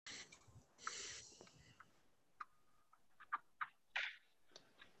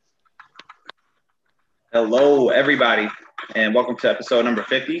Hello, everybody, and welcome to episode number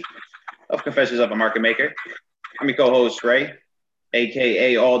 50 of Confessions of a Market Maker. I'm your co-host, Ray,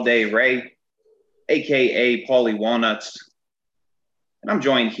 aka All Day Ray, aka Paulie Walnuts. And I'm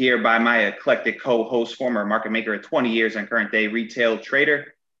joined here by my eclectic co-host, former market maker of 20 years and current day retail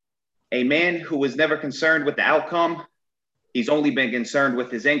trader, a man who was never concerned with the outcome. He's only been concerned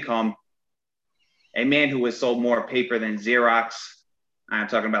with his income. A man who has sold more paper than Xerox. I'm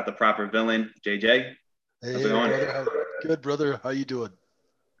talking about the proper villain, JJ. Hey, brother. Good, brother. How you doing?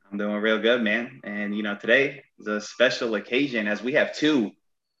 I'm doing real good, man. And, today is a special occasion as we have two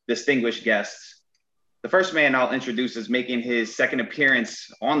distinguished guests. The first man I'll introduce is making his second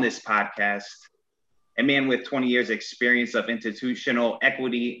appearance on this podcast, a man with 20 years experience of institutional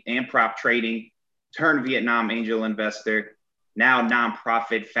equity and prop trading, turned Vietnam angel investor, now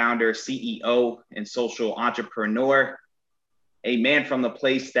nonprofit founder, CEO, and social entrepreneur. A man from the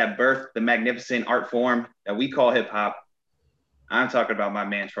place that birthed the magnificent art form that we call hip hop. I'm talking about my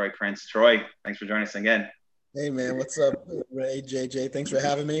man, Troy Prince. Troy, thanks for joining us again. Hey, man. What's up, Ray, JJ? Thanks for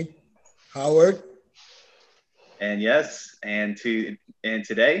having me. Howard. And yes, and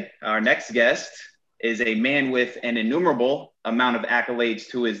today, our next guest is a man with an innumerable amount of accolades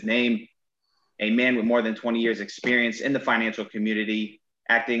to his name, a man with more than 20 years experience in the financial community,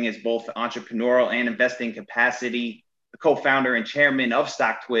 acting as both entrepreneurial and investing capacity, the co-founder and chairman of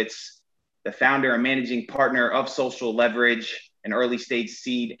StockTwits, the founder and managing partner of Social Leverage, an early stage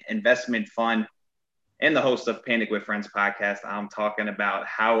seed investment fund, and the host of Panic with Friends podcast. I'm talking about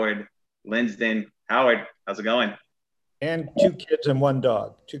Howard Linsden. Howard, how's it going? And 2 kids and 1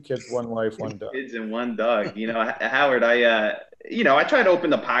 dog. 2 kids, 1 wife, 1 dog. 2 kids and 1 dog. Howard, I try to open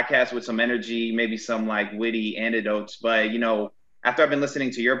the podcast with some energy, maybe some like witty anecdotes, but after I've been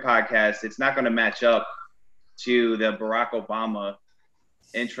listening to your podcast, it's not going to match up to the Barack Obama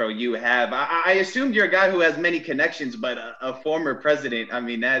intro you have. I assumed you're a guy who has many connections, but a former president, I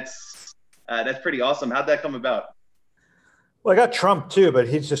mean, that's pretty awesome. How'd that come about? Well, I got Trump too, but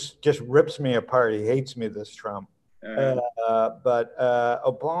he just rips me apart. He hates me, this Trump. But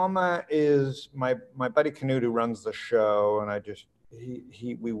Obama is my buddy Canute, who runs the show, and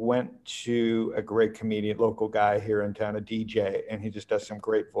we went to a great comedian, local guy here in town, a DJ, and he just does some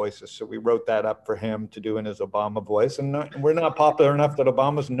great voices. So we wrote that up for him to do in his Obama voice, and we're not popular enough that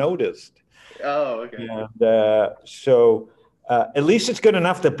Obama's noticed. Oh, okay. And so at least it's good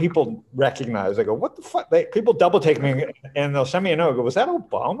enough that people recognize. I go, what the fuck? People double take me, and they'll send me a note. I go, was that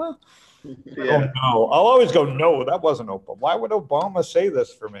Obama? Yeah. Oh no! I'll always go, no, that wasn't Obama. Why would Obama say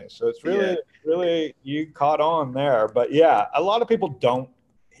this for me? So it's really you caught on there. But yeah, a lot of people don't.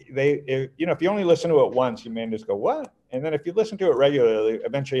 If you only listen to it once, you may just go, what? And then if you listen to it regularly,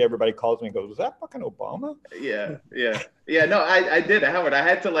 eventually everybody calls me and goes, was that fucking Obama? Yeah. No, I did, Howard. I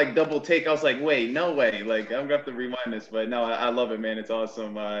had to like double take. I was like, wait, no way. Like I'm gonna have to rewind this, but no, I love it, man. It's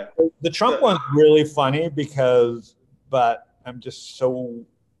awesome. The Trump one's really funny but I'm just so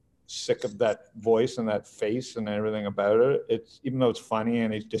sick of that voice and that face and everything about it. It's, even though it's funny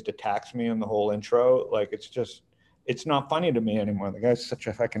and he just attacks me in the whole intro, like it's not funny to me anymore. The guy's such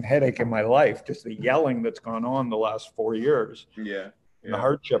a fucking headache in my life, just the yelling that's gone on the last 4 years. Yeah. And the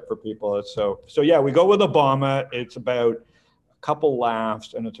hardship for people. It's so yeah, we go with Obama. It's about a couple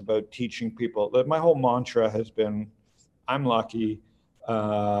laughs and it's about teaching people. My whole mantra has been, I'm lucky.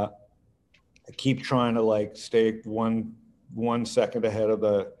 I keep trying to like stay one second ahead of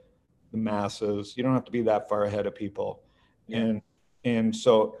the masses. You don't have to be that far ahead of people. Yeah. And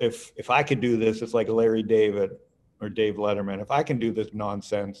so if I could do this, it's like Larry David or Dave Letterman. If I can do this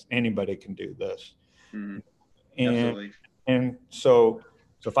nonsense, anybody can do this. Mm-hmm. Absolutely. And so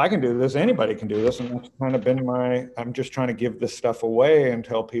if I can do this, anybody can do this. And that's kind of been I'm just trying to give this stuff away and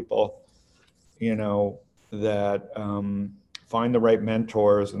tell people, that find the right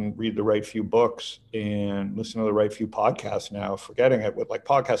mentors and read the right few books and listen to the right few podcasts now. Forgetting it with like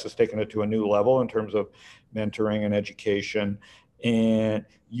podcasts has taken it to a new level in terms of mentoring and education. And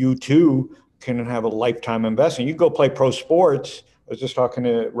you too can have a lifetime investment. You go play pro sports. I was just talking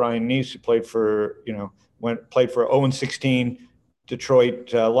to Ryan Neese, who played for 0-16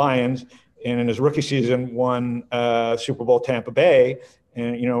 Detroit Lions, and in his rookie season won Super Bowl Tampa Bay,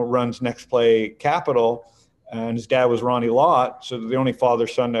 and runs Next Play Capital. And his dad was Ronnie Lott, so the only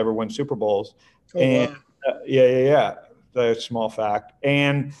father-son to ever win Super Bowls. Wow. Yeah. That's a small fact.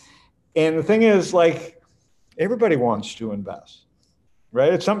 And the thing is, like, everybody wants to invest,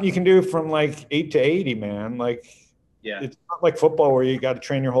 right? It's something you can do from like 8 to 80, man. Like, it's not like football where you got to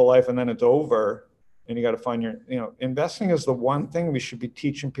train your whole life and then it's over and you got to find investing is the one thing we should be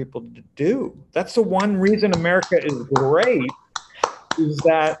teaching people to do. That's the one reason America is great, is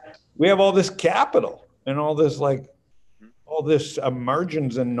that we have all this capital. and all this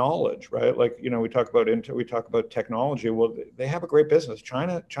margins and knowledge, right? Like, we talk about technology. Well, they have a great business.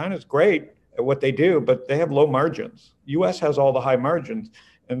 China's great at what they do, but they have low margins. US has all the high margins.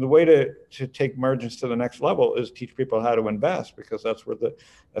 And the way to take margins to the next level is teach people how to invest, because that's where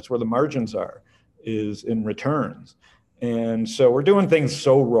the margins are, is in returns. And so we're doing things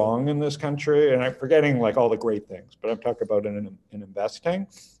so wrong in this country, and I'm forgetting like all the great things, but I'm talking about in investing.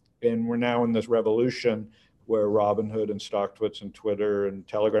 And we're now in this revolution where Robinhood and StockTwits and Twitter and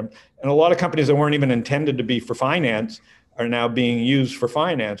Telegram and a lot of companies that weren't even intended to be for finance are now being used for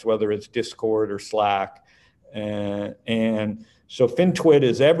finance, whether it's Discord or Slack. And so FinTwit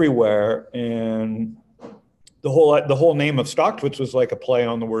is everywhere. And the whole name of StockTwits was like a play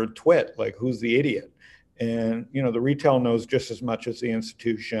on the word twit, like who's the idiot? And the retail knows just as much as the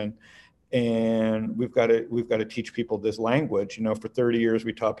institution. And we've got to teach people this language. For 30 years,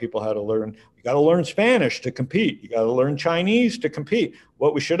 we taught people how to learn. You got to learn Spanish to compete. You got to learn Chinese to compete.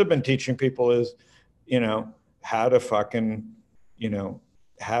 What we should have been teaching people is, how to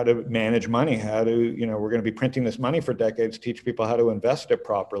how to manage money, we're going to be printing this money for decades, teach people how to invest it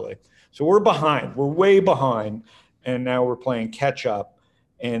properly. So we're behind. We're way behind. And now we're playing catch up.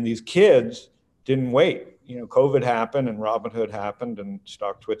 And these kids didn't wait. COVID happened, and Robinhood happened, and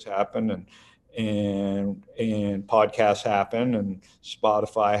StockTwits happened, and podcasts happened, and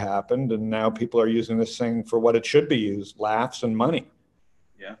Spotify happened, and now people are using this thing for what it should be used: laughs and money.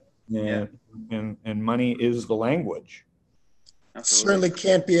 Yeah. And money is the language. Absolutely. Certainly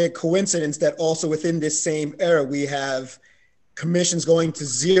can't be a coincidence that also within this same era we have commissions going to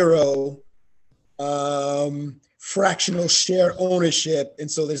zero. Fractional share ownership, and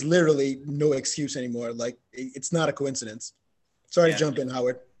so there's literally no excuse anymore. Like, it's not a coincidence. Sorry to jump in,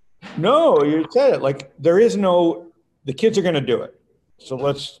 Howard. No, you said it. Like, the kids are going to do it. So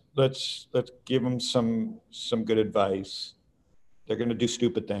let's give them some good advice. They're going to do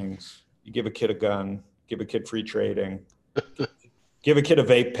stupid things. You give a kid a gun, give a kid free trading, give a kid a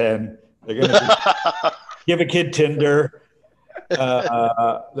vape pen. They're going to give a kid Tinder.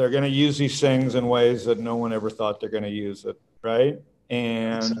 They're going to use these things in ways that no one ever thought they're going to use it, right?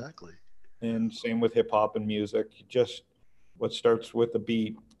 And exactly. And same with hip hop and music. Just what starts with a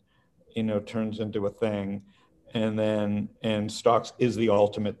beat, turns into a thing, and stocks is the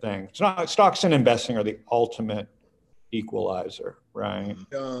ultimate thing. It's not, stocks and investing are the ultimate equalizer, right?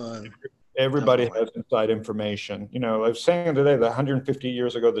 Everybody has inside information. I was saying today that 150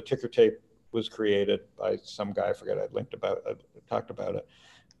 years ago, the ticker tape was created by some guy. I forget. I talked about it.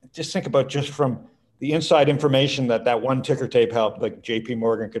 Just think about just from the inside information that one ticker tape helped. Like JP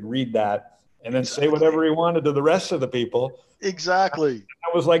Morgan could read that and then say whatever he wanted to the rest of the people. Exactly.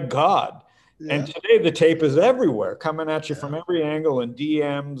 That was like God. Yeah. And today the tape is everywhere, coming at you from every angle, and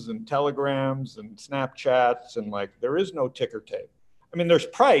DMs and telegrams and Snapchats, and like there is no ticker tape. I mean, there's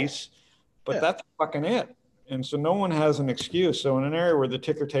price, but that's fucking it. And so no one has an excuse. So in an area where the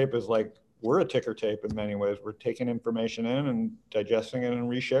ticker tape is like, we're a ticker tape in many ways. We're taking information in and digesting it and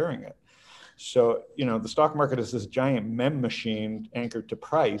resharing it. So, the stock market is this giant meme machine anchored to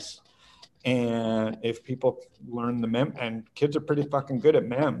price. And if people learn the meme, and kids are pretty fucking good at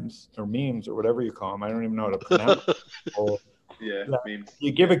memes or memes or whatever you call them. I don't even know how to pronounce it. Memes.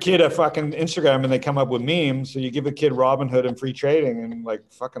 You give a kid a fucking Instagram and they come up with memes. So you give a kid Robinhood and free trading and like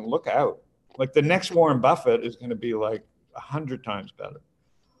fucking look out. Like the next Warren Buffett is going to be like 100 times better.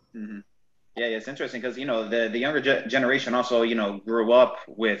 Mm-hmm. Yeah, it's interesting because, the younger generation also, grew up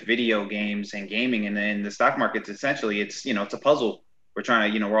with video games and gaming, and then the stock market's essentially, it's a puzzle. We're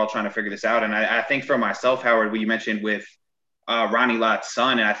all trying to figure this out. And I think for myself, Howard, what you mentioned with Ronnie Lott's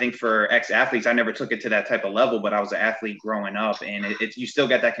son, and I think for ex-athletes, I never took it to that type of level, but I was an athlete growing up, and you still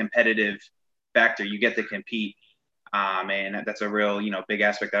get that competitive factor. You get to compete. And that's a real, big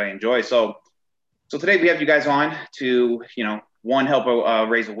aspect that I enjoy. So today we have you guys on to, one, help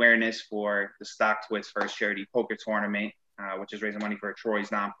raise awareness for the StockTwits first charity poker tournament, which is raising money for Troy's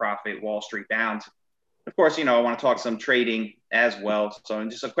nonprofit, Wall Street Bound. Of course, I want to talk some trading as well. So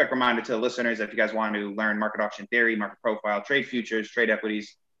just a quick reminder to the listeners, if you guys want to learn market option theory, market profile, trade futures, trade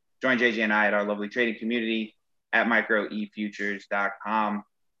equities, join JJ and I at our lovely trading community at microefutures.com.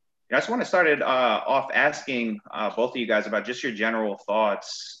 I just want to start it off asking both of you guys about just your general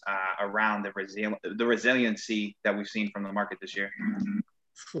thoughts around the resiliency that we've seen from the market this year.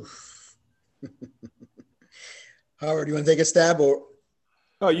 Howard, you want to take a stab or?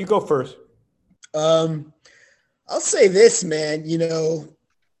 Oh, you go first. I'll say this, man.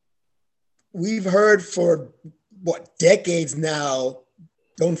 We've heard for decades now,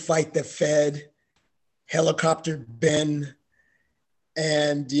 don't fight the Fed, helicopter Ben.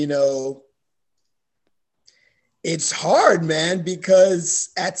 And, It's hard, man, because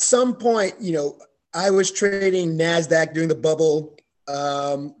at some point, I was trading NASDAQ during the bubble,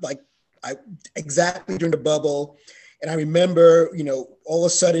 exactly during the bubble. And I remember, all of a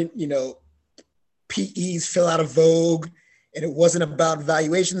sudden, PEs fell out of vogue, and it wasn't about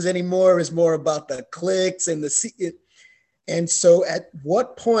valuations anymore. It was more about the clicks and and so at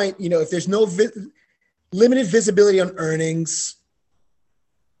what point, if there's no limited visibility on earnings,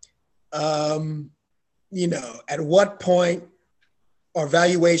 at what point are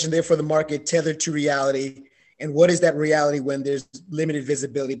valuation, therefore the market, tethered to reality? And what is that reality when there's limited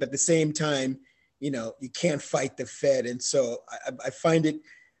visibility? But at the same time, you can't fight the Fed. And so I find it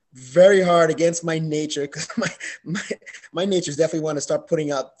very hard against my nature, because my nature is definitely want to start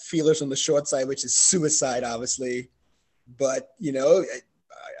putting out feelers on the short side, which is suicide, obviously. But,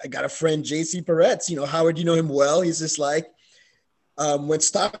 I got a friend, JC Peretz, Howard, you know him well. He's just like, when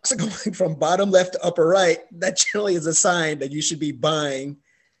stocks are going from bottom left to upper right, that generally is a sign that you should be buying.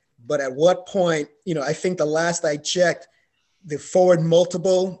 But at what point, I think the last I checked, the forward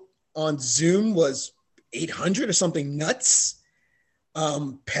multiple on Zoom was 800 or something nuts.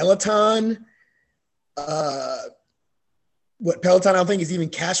 Peloton, Peloton, I don't think is even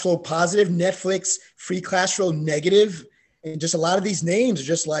cash flow positive. Netflix, free cash flow negative. And just a lot of these names are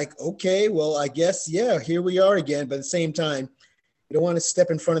just like, okay, well, I guess, yeah, here we are again. But at the same time, you don't want to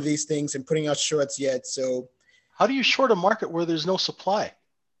step in front of these things and putting out shorts yet. So how do you short a market where there's no supply?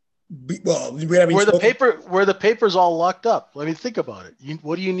 Well, where the paper's all locked up. I mean, think about it.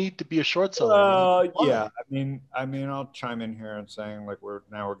 What do you need to be a short seller? Yeah. I mean, I'll chime in here and saying, like, we're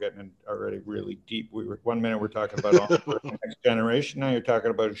getting already really deep. 1 minute we're talking about the next generation. Now you're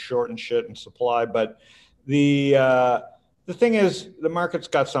talking about short and shit and supply. But the thing is, the market's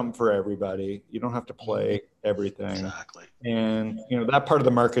got something for everybody. You don't have to play everything. Exactly. And that part of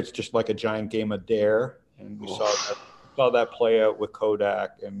the market's just like a giant game of dare, and we saw that play out with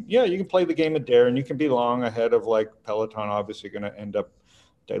Kodak. And yeah, you can play the game of dare, and you can be long ahead of, like, Peloton. Obviously, going to end up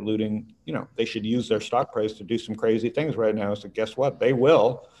diluting. They should use their stock price to do some crazy things right now. So guess what? They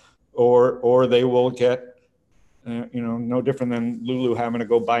will, or they will get, no different than Lulu having to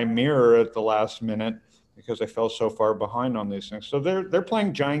go buy Mirror at the last minute because they fell so far behind on these things. So they're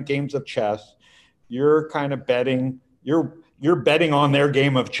playing giant games of chess. You're kind of betting. You're betting on their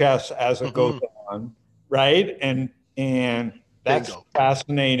game of chess as it goes on, right? And that's Bingo.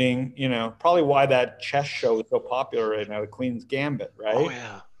 Fascinating. Probably why that chess show is so popular right now, the Queen's Gambit, right? Oh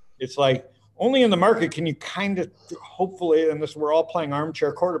yeah. It's like only in the market can you kind of hopefully, and this we're all playing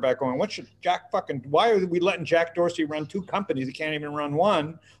armchair quarterback going, why are we letting Jack Dorsey run two companies? He can't even run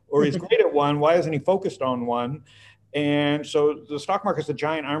one, or he's great at one. Why isn't he focused on one? And so the stock market's a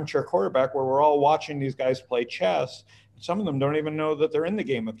giant armchair quarterback where we're all watching these guys play chess. Some of them don't even know that they're in the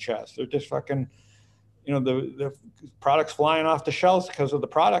game of chess. They're just fucking, the product's flying off the shelves because of the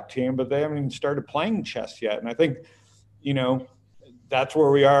product team, but they haven't even started playing chess yet. And I think, that's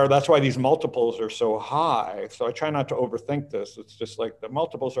where we are. That's why these multiples are so high. So I try not to overthink this. It's just like the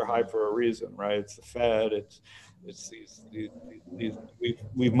multiples are high for a reason, right? It's the Fed. It's these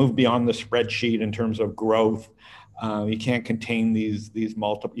we've moved beyond the spreadsheet in terms of growth. You can't contain these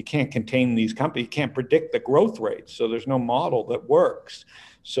multiple. You can't contain these companies. You can't predict the growth rates. So there's no model that works.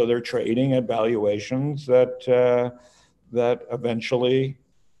 So they're trading at valuations that eventually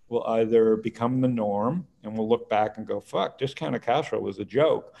will either become the norm, and we'll look back and go, fuck, discounted cash flow was a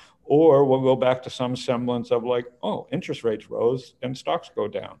joke. Or we'll go back to some semblance of like, oh, interest rates rose and stocks go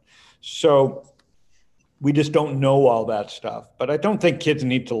down. So we just don't know all that stuff. But I don't think kids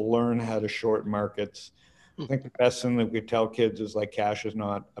need to learn how to short markets. I think the best thing that we tell kids is, like, cash is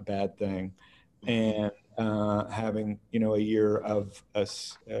not a bad thing. And having, a year of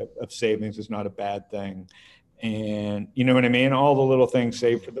savings is not a bad thing. And you know what I mean? All the little things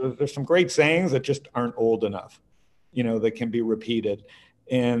there's some great sayings that just aren't old enough, that can be repeated.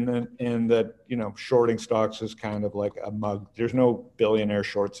 And that, shorting stocks is kind of like a mug. There's no billionaire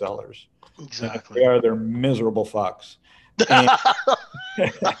short sellers. Exactly. They're miserable fucks.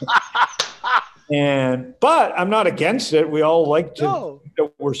 But I'm not against it. We all like to think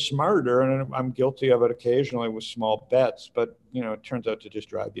that we're smarter, and I'm guilty of it occasionally with small bets. But it turns out to just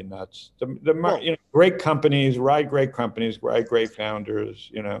drive you nuts. Great companies ride great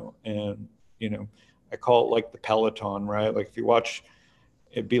founders. And I call it like the Peloton, right? Like if you watch,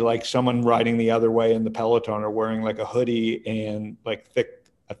 it'd be like someone riding the other way in the Peloton or wearing like a hoodie and like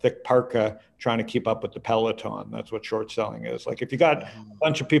a thick parka trying to keep up with the Peloton. That's what short selling is. Like if you got a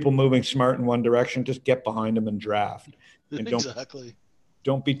bunch of people moving smart in one direction, just get behind them and draft. And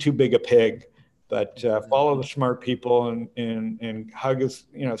don't be too big a pig, but follow the smart people and hug us,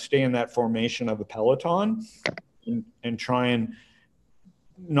 stay in that formation of a Peloton. and try and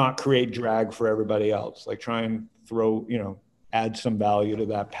not create drag for everybody else. Like try and throw, add some value to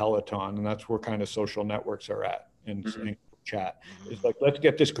that peloton. And that's where kind of social networks are at in chat. It's like, let's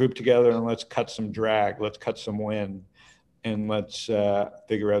get this group together and let's cut some drag. Let's cut some wind and let's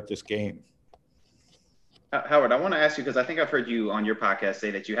figure out this game. Howard, I want to ask you, because I think I've heard you on your podcast say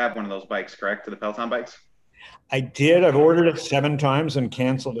that you have one of those bikes, correct? To the Peloton bikes? I did. I've ordered it 7 times and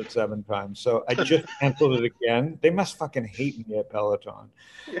canceled it 7 times. So I just canceled it again. They must fucking hate me at Peloton.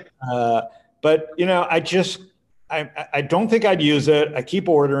 Yeah. But, I don't think I'd use it. I keep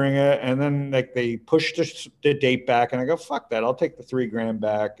ordering it. And then like they push the date back and I go, fuck that. I'll take the $3,000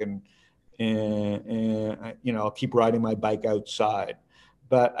 back and I'll keep riding my bike outside.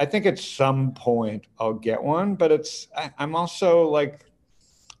 But I think at some point I'll get one. But I'm also like,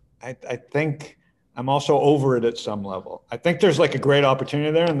 I think I'm also over it at some level. I think there's like a great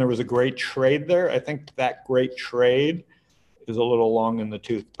opportunity there and there was a great trade there. I think that great trade is a little long in the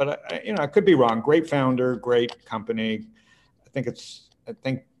tooth, but I could be wrong. Great founder, great company. I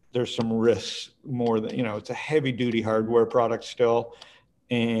think there's some risks more than, it's a heavy duty hardware product still,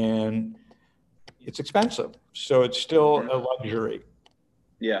 and it's expensive. So it's still a luxury.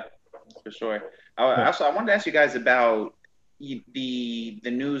 Yeah, for sure. I wanted to ask you guys about the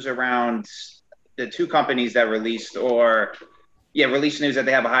news around the 2 companies that released news that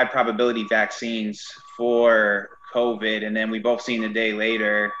they have a high probability vaccines for COVID. And then we both seen a day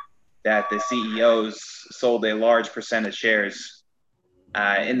later that the CEOs sold a large percent of shares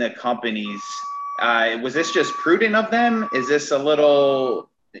in the companies. Was this just prudent of them? Is this a little,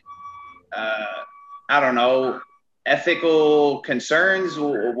 I don't know, ethical concerns? A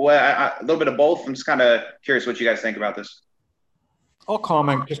little bit of both. I'm just kind of curious what you guys think about this. I'll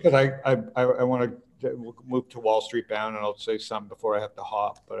comment just because I want to move to Wall Street Bound, and I'll say something before I have to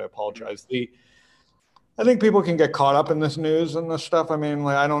hop, but I apologize. I think people can get caught up in this news and this stuff. I mean,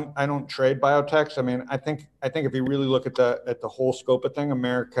 like I don't trade biotechs. I mean, I think if you really look at the whole scope of thing,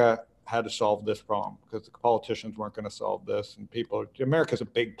 America had to solve this problem because the politicians weren't going to solve this, and America's a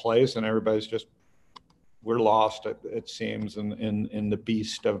big place, and everybody's just we're lost. It seems in the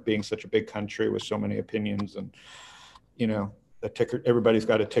beast of being such a big country with so many opinions, and everybody's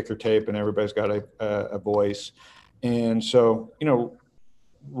got a ticker tape and everybody's got a voice, and so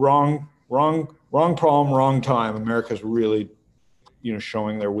wrong problem, wrong time. America's really,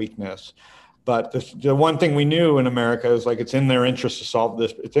 showing their weakness. But the one thing we knew in America is like it's in their interest to solve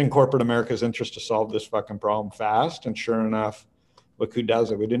this. It's in corporate America's interest to solve this fucking problem fast. And sure enough, look who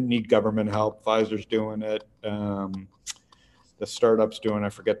does it. We didn't need government help. Pfizer's doing it. The startup's doing. I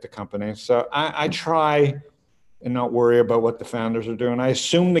forget the company. So I try and not worry about what the founders are doing. I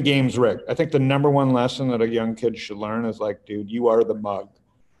assume the game's rigged. I think the number one lesson that a young kid should learn is like, dude, you are the mug.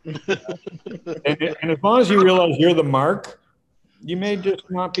 and as long as you realize you're the mark, you may just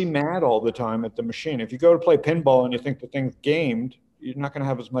not be mad all the time at the machine. If you go to play pinball and you think the thing's gamed, you're not going to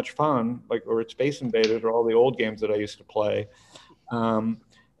have as much fun, or it's Space Invaders or all the old games that I used to play. And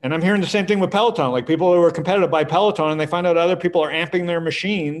I'm hearing the same thing with Peloton. Like people who are competitive by Peloton and they find out other people are amping their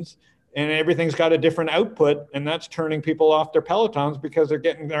machines and everything's got a different output, and that's turning people off their Pelotons because they're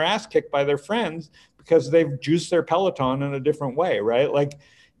getting their ass kicked by their friends because they've juiced their Peloton in a different way, right? Like,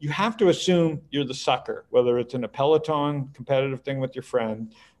 you have to assume you're the sucker, whether it's in a Peloton competitive thing with your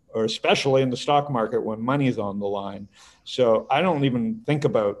friend, or especially in the stock market when money's on the line. So I don't even think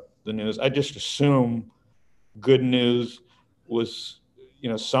about the news. I just assume good news was,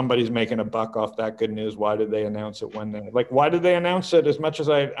 somebody's making a buck off that good news. Why did they announce it why did they announce it? As much as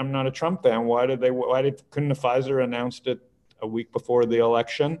I'm not a Trump fan, couldn't the Pfizer announced it a week before the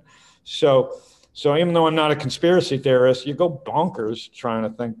election? So even though I'm not a conspiracy theorist, you go bonkers trying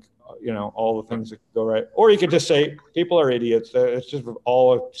to think, all the things that could go right. Or you could just say people are idiots. It's just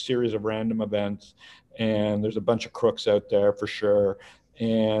all a series of random events. And there's a bunch of crooks out there for sure.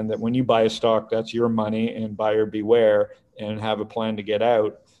 And that when you buy a stock, that's your money, and buyer beware, and have a plan to get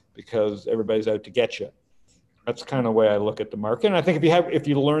out because everybody's out to get you. That's kind of the way I look at the market. And I think if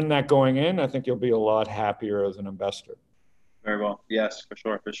you learn that going in, I think you'll be a lot happier as an investor. Very well. Yes, for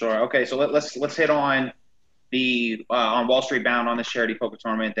sure. Okay, so let's hit on the on Wall Street Bound on the charity poker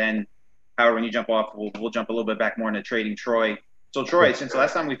tournament. Then, Howard, when you jump off, we'll jump a little bit back more into trading Troy. So Troy, since the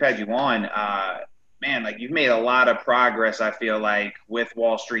last time we've had you on, man, like you've made a lot of progress. I feel like with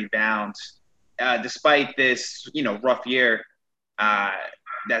Wall Street Bound, despite this rough year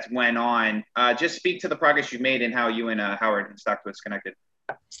that went on. Just speak to the progress you've made and how you and Howard and StockTwits connected.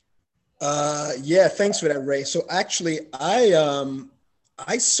 Yeah, thanks for that, Ray. So actually,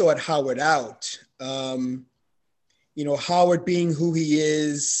 I sought Howard out. Howard being who he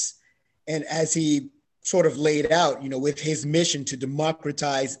is, and as he sort of laid out, with his mission to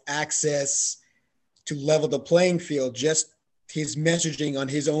democratize access, to level the playing field, just his messaging on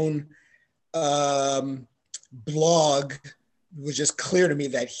his own blog was just clear to me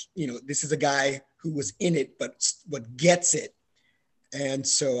that, this is a guy who was in it, but what gets it. And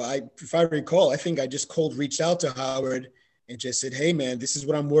so if I recall, I think I just cold reached out to Howard and just said, hey man, this is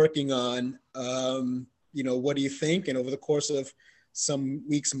what I'm working on. What do you think? And over the course of some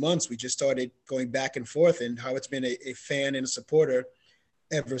weeks, months, we just started going back and forth, and Howard's been a fan and a supporter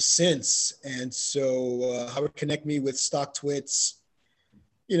ever since. And so Howard connect me with StockTwits,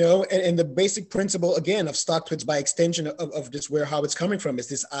 and the basic principle, again, of StockTwits by extension of this, where Howard's coming from, is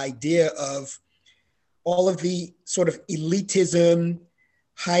this idea of all of the sort of elitism,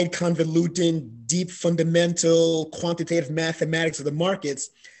 high convoluted, deep fundamental quantitative mathematics of the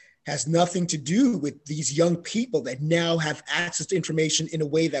markets has nothing to do with these young people that now have access to information in a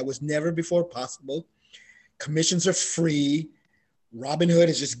way that was never before possible. Commissions are free. Robinhood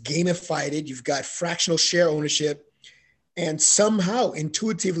has just gamified it. You've got fractional share ownership. And somehow,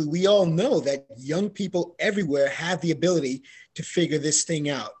 intuitively, we all know that young people everywhere have the ability to figure this thing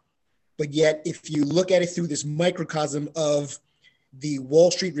out. But yet, if you look at it through this microcosm of the Wall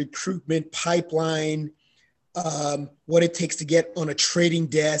Street recruitment pipeline, what it takes to get on a trading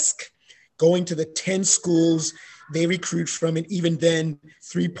desk, going to the 10 schools they recruit from, and even then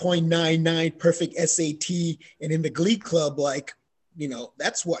 3.99 perfect SAT, and in the Glee Club,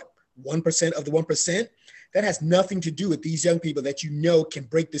 that's what, 1% of the 1%? That has nothing to do with these young people that can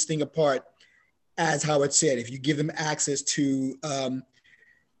break this thing apart. As Howard said, if you give them access to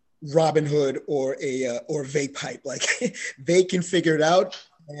Robinhood or Vape Pipe, they can figure it out.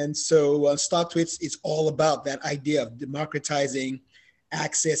 And so StockTwits is all about that idea of democratizing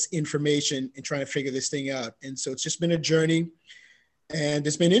access, information, and trying to figure this thing out. And so it's just been a journey, and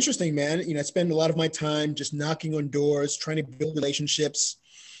it's been interesting, man. I spend a lot of my time just knocking on doors, trying to build relationships.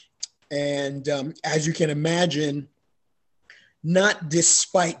 And as you can imagine, not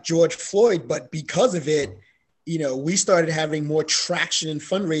despite George Floyd, but because of it, we started having more traction in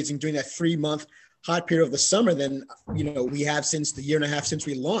fundraising during that 3-month hot period of the summer than, we have since the year and a half since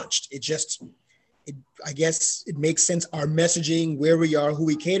we launched. I guess it makes sense. Our messaging, where we are, who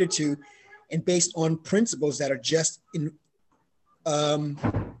we cater to, and based on principles that are just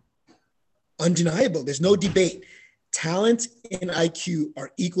undeniable. There's no debate. Talent and IQ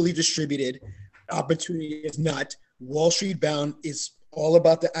are equally distributed. Opportunity is not. Wall Street Bound is all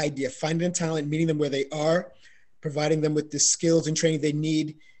about the idea, finding talent, meeting them where they are, providing them with the skills and training they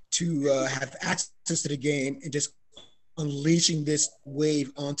need to have access to the game, and just unleashing this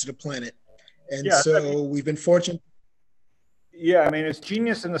wave onto the planet. And we've been fortunate. Yeah, it's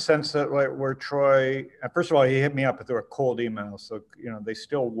genius in the sense that where Troy, first of all, he hit me up through a cold email, so they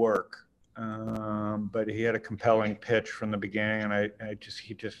still work. But he had a compelling pitch from the beginning, and it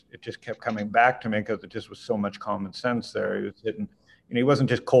just kept coming back to me because it just was so much common sense there. He was hitting, he wasn't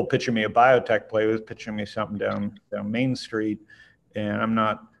just cold pitching me a biotech play; he was pitching me something down Main Street. And I'm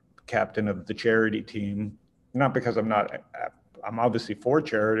not captain of the charity team, not because I'm obviously for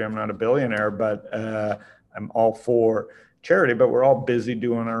charity. I'm not a billionaire, but I'm all for charity. But we're all busy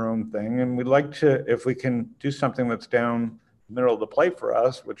doing our own thing, and we'd like to, if we can do something that's down middle of the plate for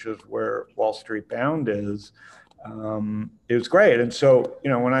us, which is where Wall Street Bound is, it was great. And so,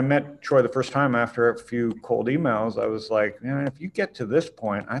 when I met Troy the first time after a few cold emails, I was like, man, if you get to this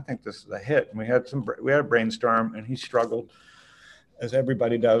point, I think this is a hit. And we had a brainstorm, and he struggled, as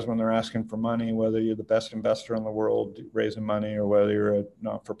everybody does when they're asking for money, whether you're the best investor in the world raising money or whether you're a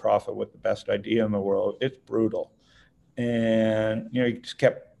not-for-profit with the best idea in the world. It's brutal. And, he just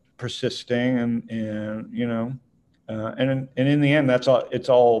kept persisting, and in the end, that's all. It's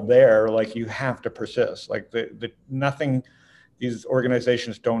all there. You have to persist. Nothing. These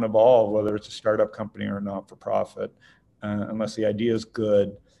organizations don't evolve, whether it's a startup company or a not-for-profit, unless the idea is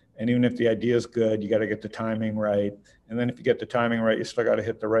good. And even if the idea is good, you got to get the timing right. And then if you get the timing right, you still got to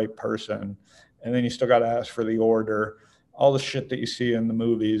hit the right person. And then you still got to ask for the order. All the shit that you see in the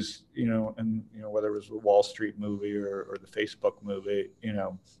movies, whether it was the Wall Street movie or the Facebook movie,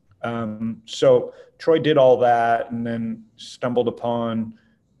 So Troy did all that, and then stumbled upon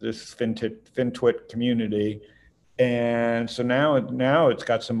this FinTwit community. And so now it's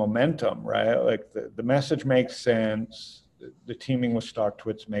got some momentum, right? The message makes sense. The teaming with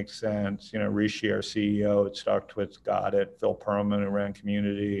StockTwits makes sense. Rishi, our CEO at StockTwits, got it. Phil Perlman, who ran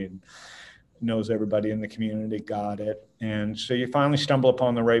community and knows everybody in the community, got it. And so you finally stumble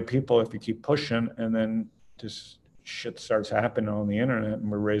upon the right people if you keep pushing, and then just shit starts happening on the internet,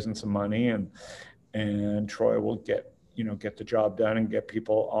 and we're raising some money, and Troy will get get the job done and get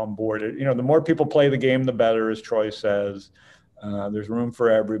people on board. The more people play the game, the better, as Troy says. There's room for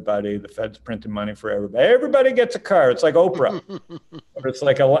everybody. The Fed's printing money for everybody. Everybody gets a car. It's like Oprah. Or it's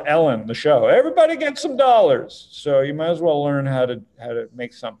like Ellen, the show. Everybody gets some dollars. So you might as well learn how to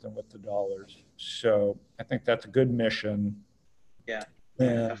make something with the dollars. So I think that's a good mission. Yeah.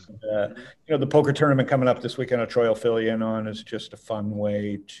 And, the poker tournament coming up this weekend, Troy will fill you in on, is just a fun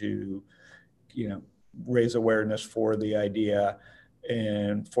way to, raise awareness for the idea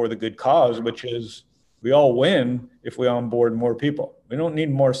and for the good cause, which is we all win if we onboard more people. We don't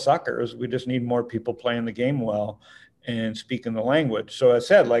need more suckers. We just need more people playing the game well and speaking the language. So as I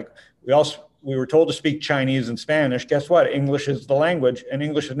said, like we were told to speak Chinese and Spanish. Guess what? English is the language, and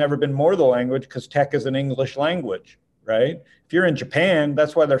English has never been more the language because tech is an English language, right? If you're in Japan,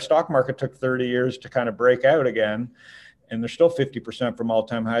 that's why their stock market took 30 years to kind of break out again. And they're still 50% from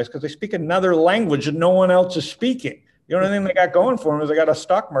all-time highs because they speak another language that no one else is speaking. The only thing they got going for them is they got a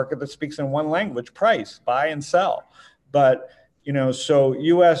stock market that speaks in one language: price, buy and sell. But, so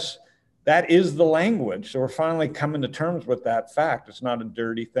US, that is the language. So we're finally coming to terms with that fact. It's not a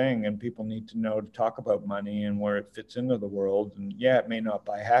dirty thing, and people need to know to talk about money and where it fits into the world. And yeah, it may not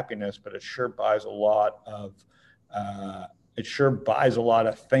buy happiness, but it sure buys a lot of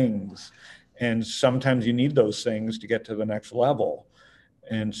things. And sometimes you need those things to get to the next level.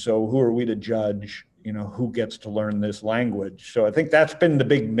 And so who are we to judge, who gets to learn this language? So I think that's been the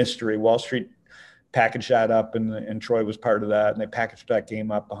big mystery. Wall Street packaged that up, and Troy was part of that. And they packaged that game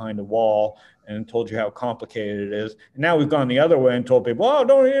up behind a wall and told you how complicated it is. And now we've gone the other way and told people,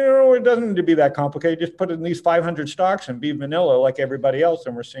 it doesn't need to be that complicated. Just put in these 500 stocks and be vanilla like everybody else.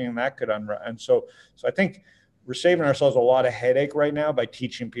 And we're seeing that could unrun. And so I think we're saving ourselves a lot of headache right now by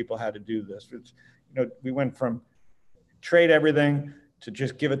teaching people how to do this. We went from trade everything to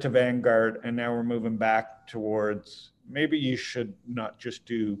just give it to Vanguard, and now we're moving back towards maybe you should not just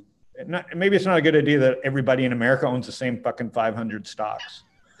maybe it's not a good idea that everybody in America owns the same fucking 500 stocks.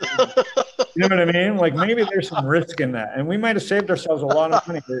 You know what I mean? Like maybe there's some risk in that, and we might have saved ourselves a lot of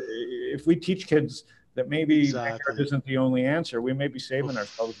money if we teach kids that maybe Vanguard isn't the only answer. We may be saving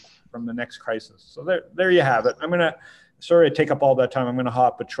ourselves from the next crisis. So there you have it. Sorry to take up all that time. I'm going to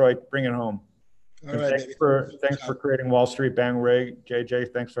hop, but Troy, bring it home. All right, thanks for creating Wall Street Bang Ray.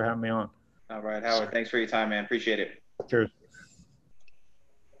 JJ, thanks for having me on. All right, Howard. Thanks for your time, man. Appreciate it. Cheers.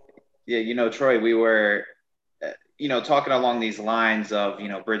 Yeah, Troy, we were, talking along these lines of,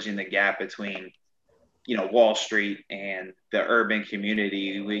 bridging the gap between, Wall Street and the urban community.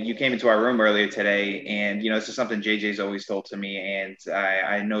 You came into our room earlier today, and, this is something JJ's always told to me, and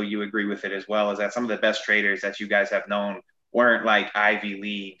I know you agree with it as well, is that some of the best traders that you guys have known weren't like Ivy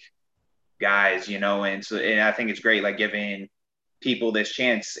League guys, and I think it's great, like giving people this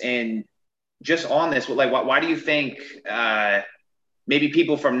chance. And just on this, like, why do you think maybe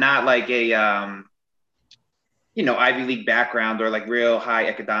people from not like a, Ivy League background or like real high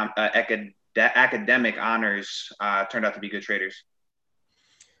academic honors turned out to be good traders?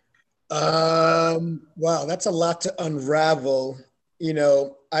 Wow, that's a lot to unravel.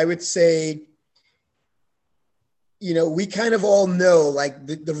 I would say, we kind of all know, like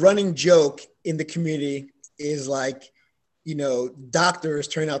the running joke in the community is like, doctors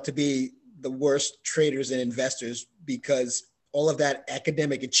turn out to be the worst traders and investors because all of that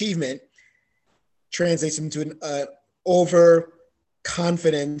academic achievement translates into an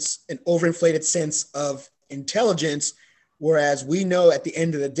overconfidence, an overinflated sense of intelligence. Whereas we know at the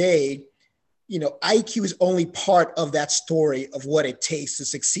end of the day, IQ is only part of that story of what it takes to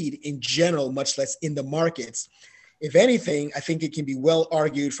succeed in general, much less in the markets. If anything, I think it can be well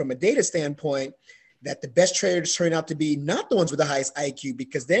argued from a data standpoint that the best traders turn out to be not the ones with the highest IQ,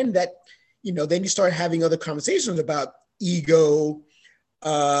 because then then you start having other conversations about ego.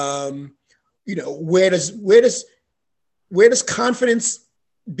 Where does confidence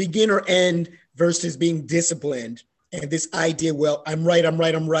begin or end versus being disciplined? And this idea, well, I'm right.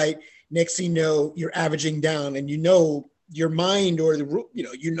 Next thing you know, you're averaging down, and your mind or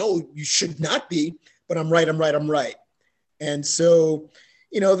you should not be, but I'm right. And so,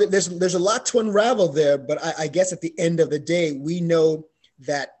 there's a lot to unravel there, but I guess at the end of the day, we know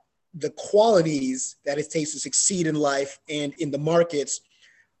that the qualities that it takes to succeed in life and in the markets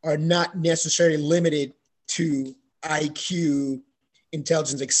are not necessarily limited to IQ,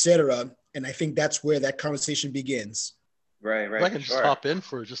 intelligence, etc. And I think that's where that conversation begins. Right. If I can just hop in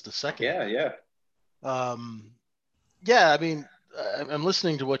for just a second. Yeah. I mean, I'm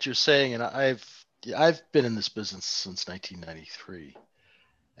listening to what you're saying, and I've been in this business since 1993,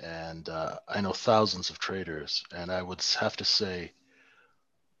 and I know thousands of traders, and I would have to say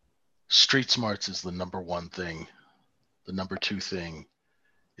street smarts is the number one thing the number two thing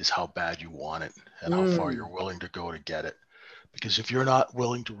is how bad you want it and how far you're willing to go to get it. Because if you're not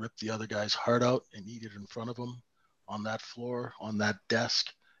willing to rip the other guy's heart out and eat it in front of him on that floor, on that desk,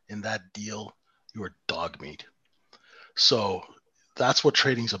 in that deal, you are dog meat. So that's what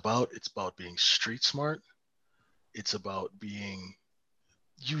trading's about. It's about being street smart. It's about being,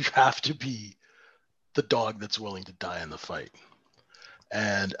 you have to be the dog that's willing to die in the fight.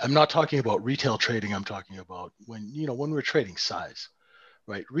 And I'm not talking about retail trading. I'm talking about when we're trading size,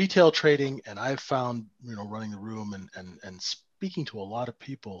 right? Retail trading, and I've found, running the room and speaking to a lot of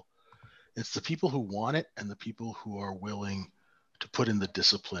people, it's the people who want it and the people who are willing to put in the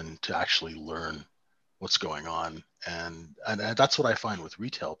discipline to actually learn what's going on. And that's what I find with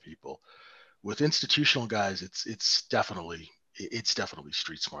retail people. With institutional guys, it's definitely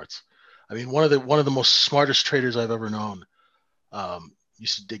street smarts. I mean, one of the most smartest traders I've ever known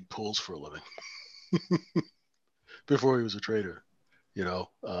used to dig pools for a living before he was a trader,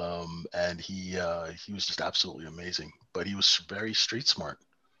 and he was just absolutely amazing. But he was very street smart,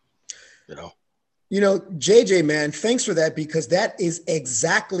 JJ, man, thanks for that, because that is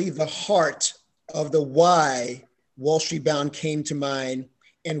exactly the heart of the why Wall Street Bound came to mind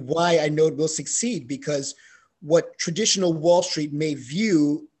and why I know it will succeed. Because what traditional Wall Street may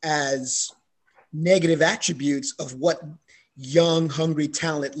view as negative attributes of what young, hungry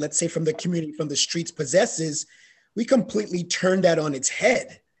talent, let's say from the community, from the streets, possesses, we completely turned that on its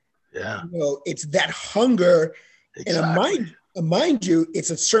head. Yeah. It's that hunger. Exactly. And mind you, it's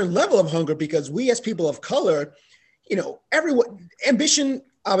a certain level of hunger, because we as people of color, everyone, ambition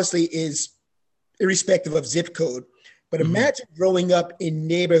obviously is irrespective of zip code. But imagine growing up in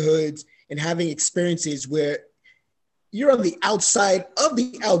neighborhoods and having experiences where you're on the outside of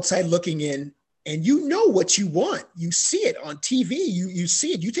the outside looking in, and you know what you want. You see it on TV. You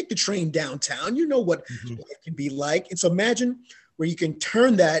see it. You take the train downtown. You know what life can be like. And so imagine where you can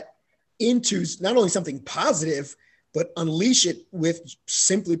turn that into not only something positive, but unleash it with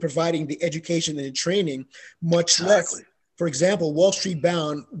simply providing the education and the training, much less. For example, Wall Street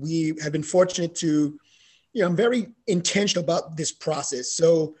Bound, we have been fortunate to, I'm very intentional about this process.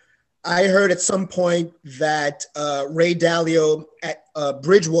 So I heard at some point that Ray Dalio at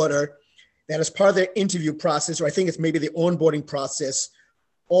Bridgewater, that as part of their interview process, or I think it's maybe the onboarding process,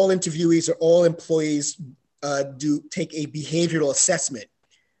 all interviewees or all employees do take a behavioral assessment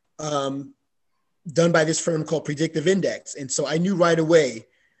done by this firm called Predictive Index. And so I knew right away,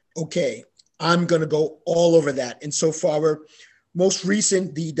 okay, I'm going to go all over that. And so for our most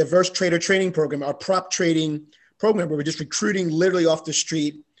recent, the Diverse Trader Training Program, our prop trading program, where we're just recruiting literally off the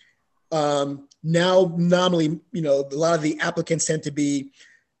street. Now, nominally, a lot of the applicants tend to be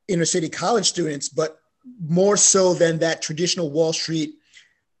inner city college students, but more so than that traditional Wall Street,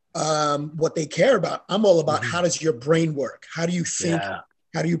 what they care about. I'm all about how does your brain work? How do you think? Yeah.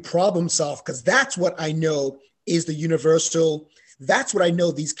 How do you problem solve? Because that's what I know is the universal. That's what I know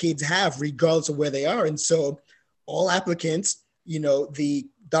these kids have, regardless of where they are. And so all applicants, the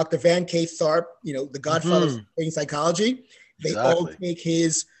Dr. Van K. Tharp, the godfather of trading psychology, they all take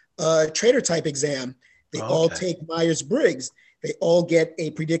his trader type exam. They all take Myers-Briggs. They all get a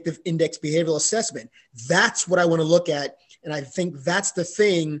predictive index behavioral assessment. That's what I want to look at. And I think that's the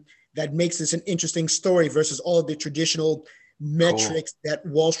thing that makes this an interesting story versus all of the traditional metrics that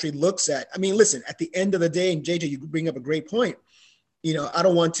Wall Street looks at. I mean, listen, at the end of the day, and JJ, you bring up a great point. I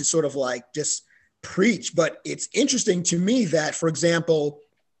don't want to sort of like just preach, but it's interesting to me that, for example,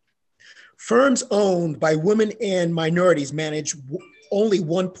 firms owned by women and minorities manage only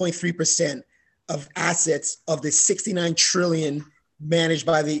 1.3% of assets of the 69 trillion managed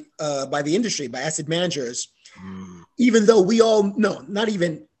by the industry, by asset managers. Even though we all know, not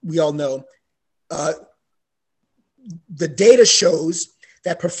even we all know, the data shows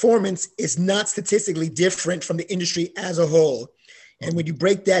that performance is not statistically different from the industry as a whole. And when you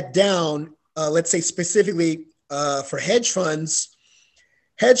break that down, let's say specifically for hedge funds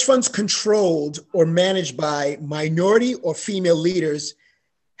controlled or managed by minority or female leaders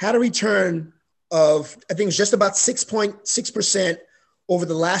had a return of, I think it's just about 6.6% over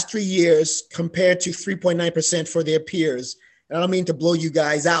the last 3 years compared to 3.9% for their peers. And I don't mean to blow you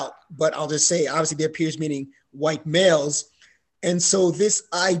guys out, but I'll just say, obviously their peers meaning white males. And so this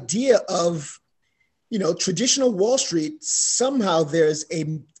idea of, traditional Wall Street, somehow there's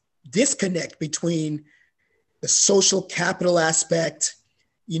a disconnect between the social capital aspect.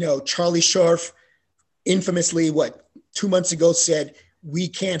 Charlie Scharf infamously, 2 months ago said, we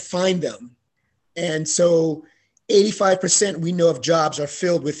can't find them. And so 85% we know of jobs are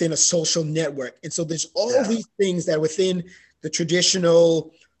filled within a social network. And so there's all these things that are within the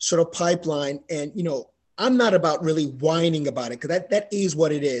traditional sort of pipeline. And, I'm not about really whining about it, because that is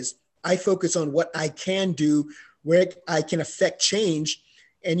what it is. I focus on what I can do, where I can affect change.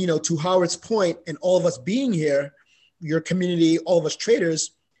 And, to Howard's point, and all of us being here, your community, all of us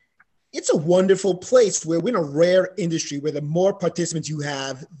traders, it's a wonderful place where we're in a rare industry where the more participants you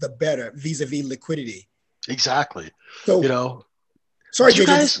have, the better vis-a-vis liquidity. Exactly. So, sorry, JJ.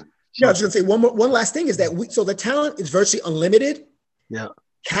 Guys, I was going to say one last thing is that so the talent is virtually unlimited. Yeah.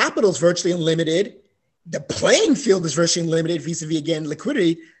 Capital is virtually unlimited. The playing field is virtually unlimited vis-a-vis, again,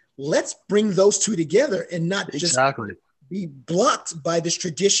 liquidity. Let's bring those two together and not just be blocked by this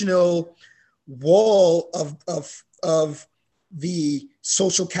traditional wall of the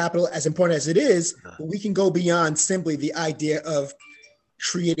social capital, as important as it is. But we can go beyond simply the idea of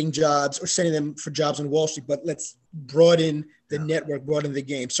creating jobs or sending them for jobs on Wall Street, but let's broaden the network, broaden the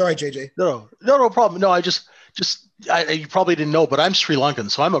game. Sorry, JJ. No problem. No, you probably didn't know, but I'm Sri Lankan,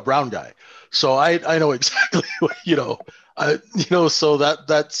 so I'm a brown guy. So I know exactly what, so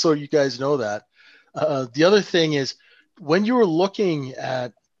that so you guys know that. The other thing is, when you were looking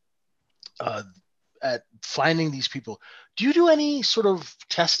at finding these people, do you do any sort of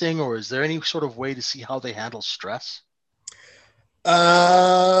testing, or is there any sort of way to see how they handle stress?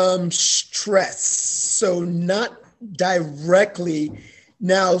 Stress. So not directly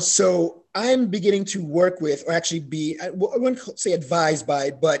now. So I'm beginning to work with, or actually I wouldn't say advised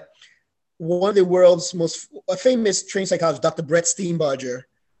by, but one of the world's most famous training psychologist, Dr. Brett Steenbarger.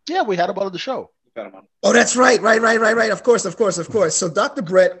 Yeah, we had him on the show. Oh, that's right. Of course. So Dr.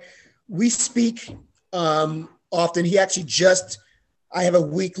 Brett, we speak often. He actually I have a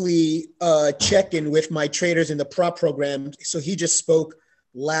weekly check-in with my traders in the prop program. So he just spoke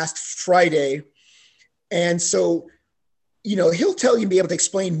last Friday. And so, he'll tell you and be able to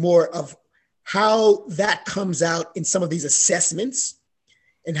explain more of how that comes out in some of these assessments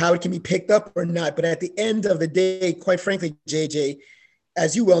and how it can be picked up or not. But at the end of the day, quite frankly, JJ,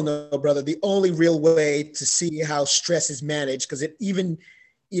 as you well know, brother, the only real way to see how stress is managed, because it even,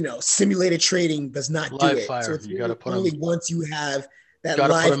 simulated trading does not live do it. Fire. So it's you really put only once you have that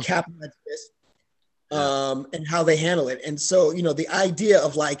live capital and how they handle it. And so, the idea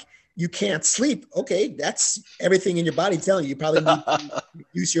of you can't sleep. Okay, that's everything in your body telling you probably need to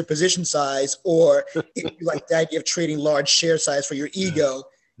reduce your position size, or if you like the idea of trading large share size for your ego,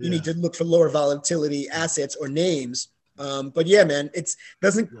 you need to look for lower volatility assets or names. But yeah, man,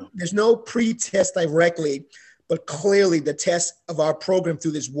 there's no pre-test directly, but clearly the test of our program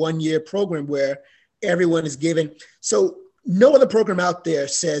through this 1-year program where everyone is given. So no other program out there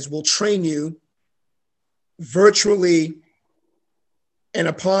says we'll train you virtually, and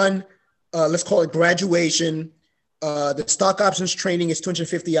upon, let's call it graduation, the stock options training is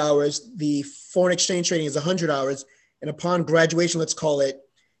 250 hours. The foreign exchange trading is 100 hours. And upon graduation, let's call it,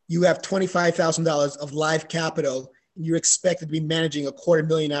 you have $25,000 of live capital, and you're expected to be managing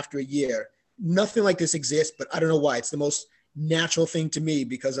 $250,000 after a year. Nothing like this exists, but I don't know why. It's the most natural thing to me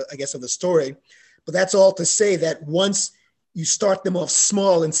because, I guess, of the story. But that's all to say that once you start them off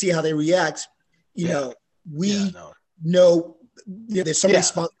small and see how they react, know there's some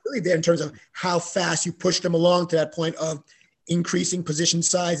responsibility there in terms of how fast you push them along to that point of increasing position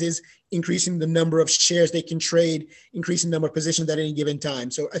sizes, increasing the number of shares they can trade, increasing the number of positions at any given time.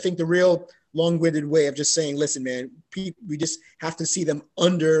 So I think the real long-winded way of just saying, listen, man, we just have to see them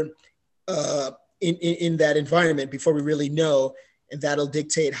under in that environment before we really know, and that'll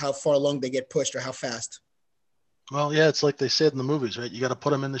dictate how far along they get pushed or how fast. Well, yeah, it's like they said in the movies, right? You got to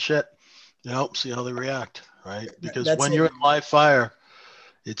put them in the shit, see how they react, right? Because when you're in live fire,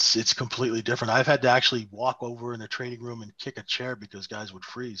 it's completely different. I've had to actually walk over in a trading room and kick a chair because guys would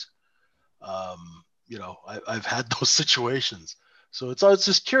freeze. I've had those situations. So it's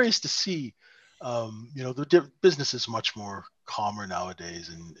just curious to see, the business is much more calmer nowadays,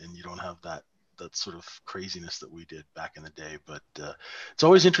 and you don't have that sort of craziness that we did back in the day. But it's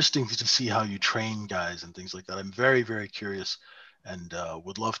always interesting to see how you train guys and things like that. I'm very, very curious, and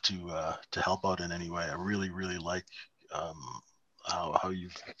would love to help out in any way. I really, really like how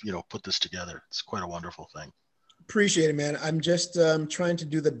you've put this together. It's quite a wonderful thing. Appreciate it, man. I'm just trying to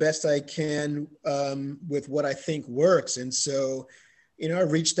do the best I can with what I think works. And so, I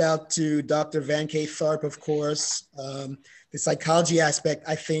reached out to Dr. Van K. Tharp, of course. The psychology aspect,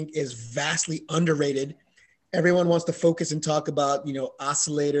 I think, is vastly underrated. Everyone wants to focus and talk about,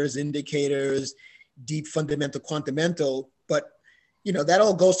 oscillators, indicators, deep fundamental, quantamental. But, that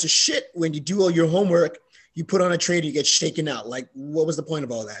all goes to shit when you do all your homework, you put on a trade, you get shaken out. Like, what was the point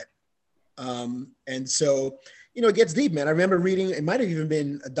of all that? And so, it gets deep, man. I remember reading, it might have even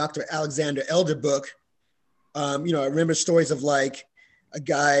been a Dr. Alexander Elder book. I remember stories of like a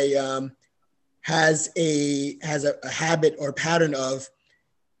guy has a habit or pattern of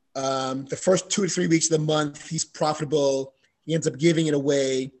the first 2 to 3 weeks of the month, he's profitable. He ends up giving it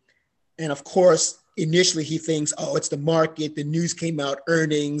away. And of course, initially he thinks, oh, it's the market. The news came out,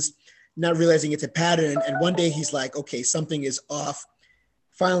 earnings, not realizing it's a pattern. And one day he's like, okay, something is off.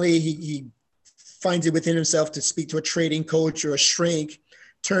 Finally, he finds it within himself to speak to a trading coach or a shrink.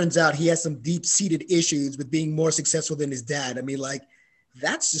 Turns out he has some deep-seated issues with being more successful than his dad. I mean, like,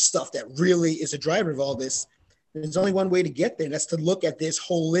 that's the stuff that really is a driver of all this. There's only one way to get there, and that's to look at this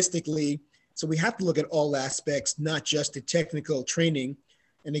holistically. So we have to look at all aspects, not just the technical training.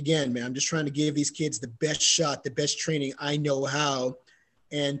 And again, man, I'm just trying to give these kids the best shot, the best training I know how,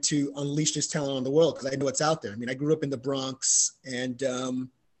 and to unleash this talent on the world, because I know it's out there. I mean, I grew up in the Bronx, and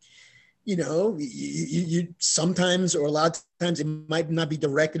you know, you sometimes, or a lot of times, it might not be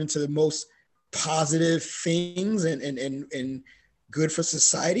directed into the most positive things and good for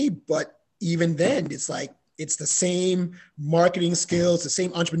society. But even then, it's like, it's the same marketing skills, the same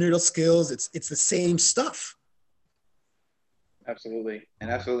entrepreneurial skills. It's the same stuff. Absolutely.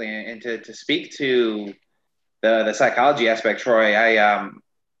 And to speak to the psychology aspect, Troy,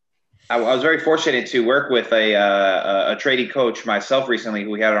 I was very fortunate to work with a trading coach myself recently,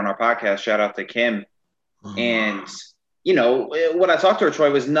 who we had on our podcast. Shout out to Kim. Mm-hmm. And, you know, when I talked to her,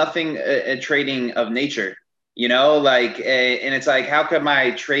 Troy, was nothing a trading of nature, you know, like, and it's like, how could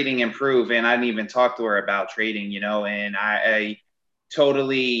my trading improve? And I didn't even talk to her about trading, you know, and I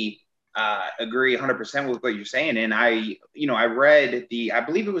totally agree 100% with what you're saying. And I read I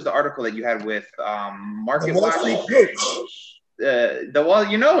believe it was the article that you had with Market Watch.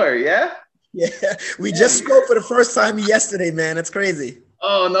 You know her, yeah? Yeah, we just spoke for the first time yesterday, man. It's crazy.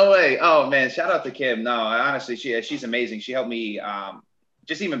 Oh, no way. Oh, man, shout out to Kim. No, honestly, she's amazing. She helped me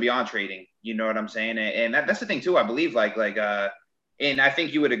just even beyond trading, you know what I'm saying? And that's the thing, too, I believe, and I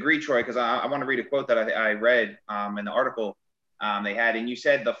think you would agree, Troy, because I want to read a quote that I read in the article they had. And you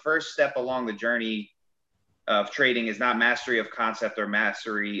said the first step along the journey of trading is not mastery of concept or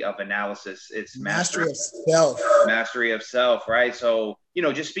mastery of analysis. It's mastery of self. Mastery of self, right? So, you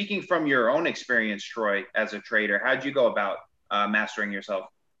know, just speaking from your own experience, Troy, as a trader, how'd you go about mastering yourself?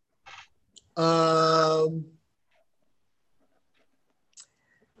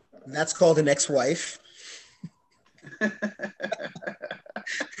 That's called an ex-wife.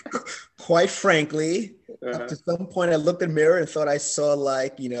 Quite frankly, up to some point I looked in the mirror and thought I saw,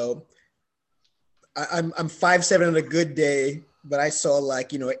 like, you know, I'm 5'7" on a good day, but I saw,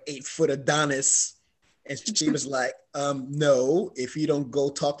 like, you know, an 8-foot Adonis. And she was like, no, if you don't go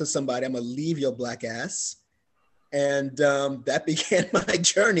talk to somebody, I'm gonna leave your black ass. And that began my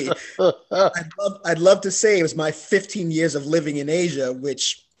journey. I'd love to say it was my 15 years of living in Asia,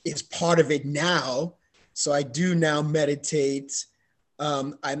 which is part of it now. So I do now meditate.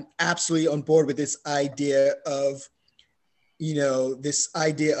 I'm absolutely on board with this idea of, you know, this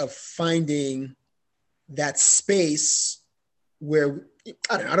idea of finding that space where,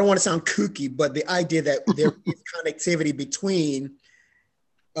 I don't want to sound kooky, but the idea that there is connectivity between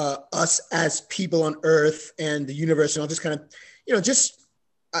us as people on Earth and the universe, and all this kind of, you know, just,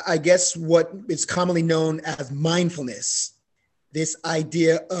 I guess, what is commonly known as mindfulness. This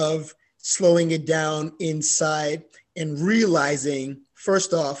idea of slowing it down inside and realizing,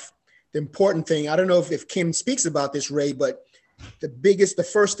 first off, the important thing, I don't know if Kim speaks about this, Ray, but the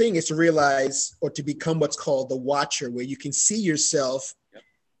first thing is to realize, or to become what's called the watcher, where you can see yourself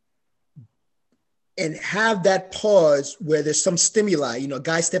and have that pause where there's some stimuli. You know, a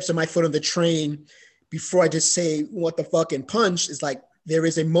guy steps on my foot on the train, before I just say, what the fuck, and punch, is like, there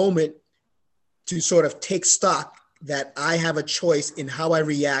is a moment to sort of take stock that I have a choice in how I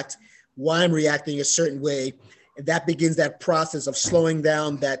react, why I'm reacting a certain way. And that begins that process of slowing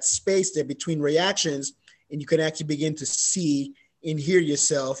down that space there between reactions. And you can actually begin to see and hear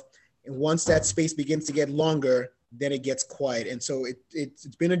yourself. And once that space begins to get longer, then it gets quiet. And so it's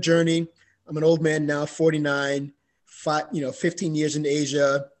been a journey. I'm an old man now, 49, 15 years in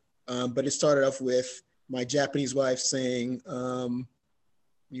Asia. But it started off with my Japanese wife saying,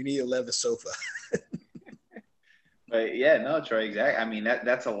 you need a leather sofa. But yeah, no, Troy, exactly. I mean,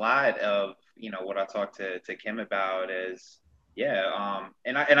 that's a lot of, you know, what I talked to Kim about is,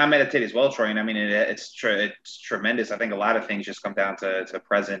 and I meditate as well, Troy. And I mean, it's tremendous. I think a lot of things just come down to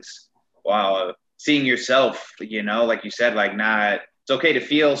presence. Wow, seeing yourself, you know, like you said, like, it's okay to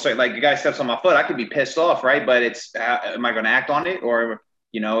feel. So, like, the guy steps on my foot, I could be pissed off, right? But it's, am I going to act on it, or,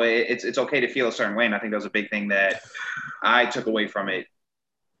 you know, it's okay to feel a certain way. And I think that was a big thing that I took away from it.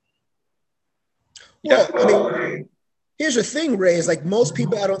 Well, I mean, here's the thing, Ray, is like, most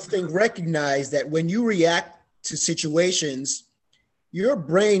people, I don't think, recognize that when you react to situations, your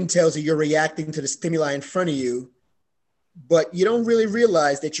brain tells you you're reacting to the stimuli in front of you, but you don't really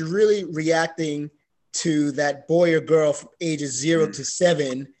realize that you're really reacting to that boy or girl from ages 0 to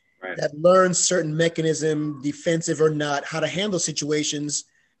 7 that learns certain mechanism, defensive or not, how to handle situations.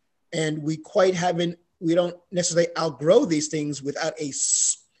 And we don't necessarily outgrow these things without a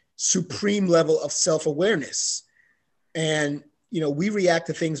supreme level of self-awareness. And, we react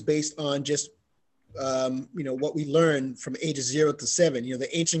to things based on just, what we learn from ages 0 to 7.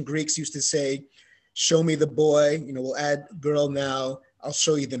 The ancient Greeks used to say, show me the boy, we'll add girl now, I'll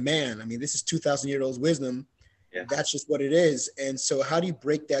show you the man. I mean, this is 2,000-year-old wisdom. Yeah. That's just what it is. And so how do you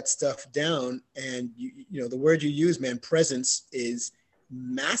break that stuff down? And, the word you use, man, presence is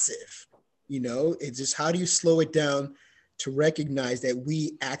massive. It's just, how do you slow it down to recognize that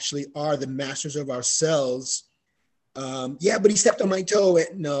we actually are the masters of ourselves? Yeah, but he stepped on my toe.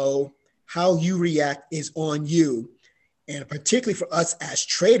 No, how you react is on you. And particularly for us as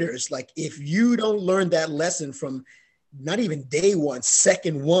traders, like if you don't learn that lesson from not even day one,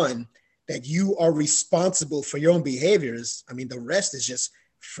 second one, that you are responsible for your own behaviors, I mean, the rest is just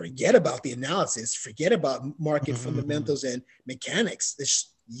forget about the analysis, forget about market fundamentals and mechanics.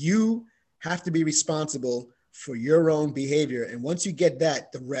 You have to be responsible for your own behavior. And once you get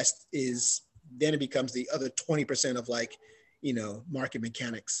that, the rest is, then it becomes the other 20% of market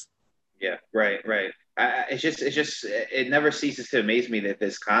mechanics. Yeah, right. It never ceases to amaze me that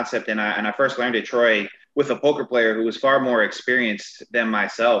this concept, and I first learned it, Troy, with a poker player who was far more experienced than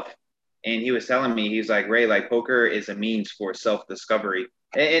myself. And he was telling me, he's like, Ray, like poker is a means for self-discovery.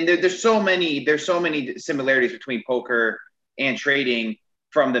 And there's so many similarities between poker and trading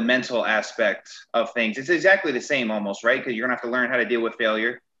from the mental aspect of things. It's exactly the same almost, right? Because you're gonna have to learn how to deal with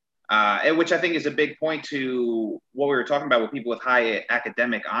failure. And which I think is a big point to what we were talking about with people with high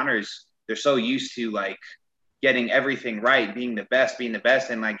academic honors. They're so used to like getting everything right, being the best,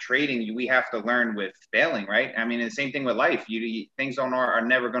 and like trading, we have to learn with failing, right? I mean, the same thing with life. Things are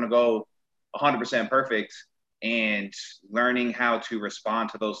never going to go 100% perfect, and learning how to respond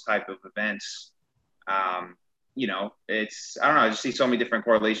to those type of events. I don't know. I just see so many different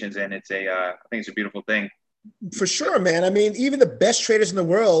correlations, and I think it's a beautiful thing. For sure, man. I mean, even the best traders in the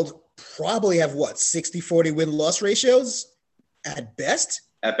world probably have 60-40 win-loss ratios at best.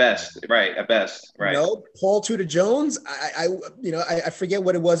 At best, right. Paul Tudor Jones, I forget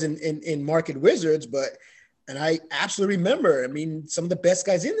what it was in Market Wizards, and I absolutely remember, I mean, some of the best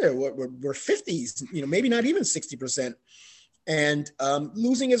guys in there were 50s, maybe not even 60%. And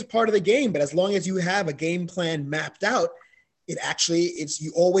losing is a part of the game, but as long as you have a game plan mapped out, you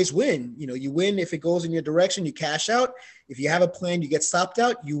always win. You win if it goes in your direction, you cash out. If you have a plan, you get stopped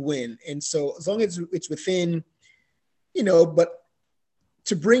out, you win. And so as long as it's within, but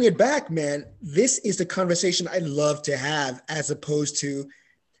to bring it back, man, this is the conversation I love to have, as opposed to,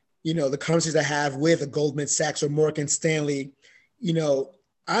 the conversations I have with a Goldman Sachs or Morgan Stanley.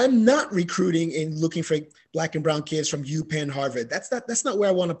 I'm not recruiting and looking for Black and brown kids from UPenn, Harvard. That's not where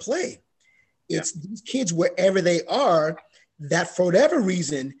I want to play. It's these kids, wherever they are, that for whatever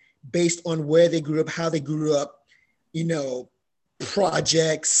reason, based on where they grew up, how they grew up,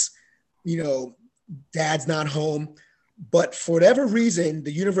 projects, dad's not home. But for whatever reason,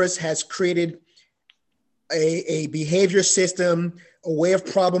 the universe has created a behavior system, a way of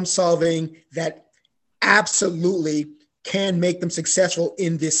problem solving that absolutely can make them successful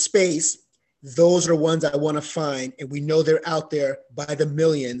in this space. Those are ones I want to find. And we know they're out there by the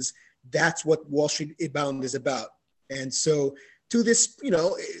millions. That's what Wall Street Bound is about. And so to this,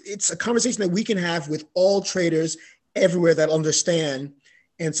 it's a conversation that we can have with all traders everywhere that understand.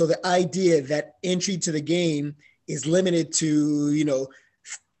 And so the idea that entry to the game is limited to,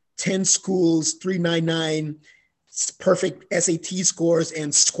 10 schools, 399, perfect SAT scores,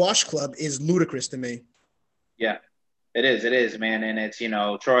 and squash club is ludicrous to me. Yeah, it is, man. And it's,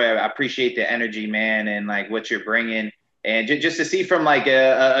 Troy, I appreciate the energy, man, and like what you're bringing. And just to see from like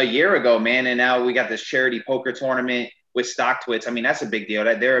a year ago, man, and now we got this charity poker tournament with StockTwits. I mean, that's a big deal.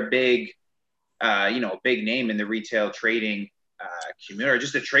 They're a big, big name in the retail trading community, or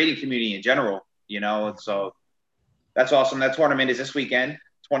just the trading community in general, So that's awesome. That tournament is this weekend,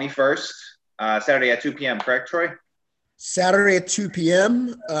 21st, Saturday at 2 p.m., correct, Troy? Saturday at 2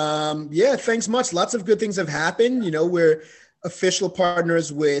 p.m. Thanks much. Lots of good things have happened. We're official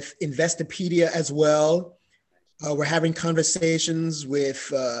partners with Investopedia as well. We're having conversations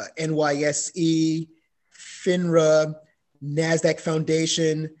with NYSE, FINRA, NASDAQ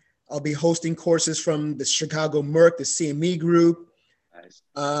Foundation. I'll be hosting courses from the Chicago Merck, the CME Group. Nice.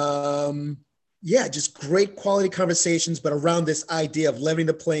 Just great quality conversations, but around this idea of leveling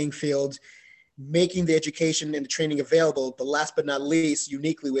the playing field, making the education and the training available. But last but not least,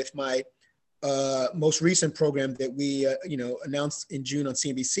 uniquely with my most recent program that we announced in June on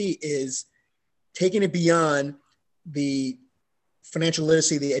CNBC, is taking it beyond the financial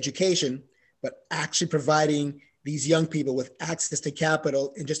literacy, the education, but actually providing these young people with access to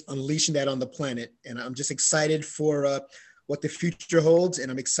capital and just unleashing that on the planet. And I'm just excited for what the future holds.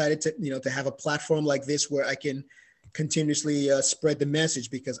 And I'm excited to have a platform like this where I can continuously spread the message,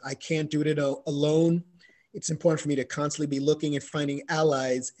 because I can't do it alone. It's important for me to constantly be looking and finding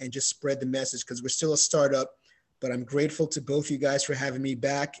allies and just spread the message, because we're still a startup. But I'm grateful to both you guys for having me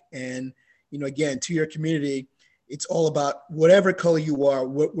back. And, again, to your community, it's all about whatever color you are,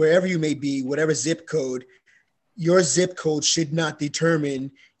 wherever you may be, whatever zip code, your zip code should not determine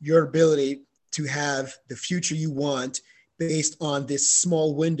your ability to have the future you want based on this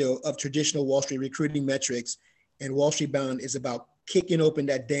small window of traditional Wall Street recruiting metrics. And Wall Street Bound is about kicking open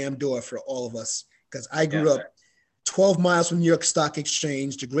that damn door for all of us. Because I grew up 12 miles from New York Stock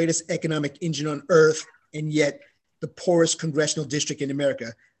Exchange, the greatest economic engine on earth, and yet the poorest congressional district in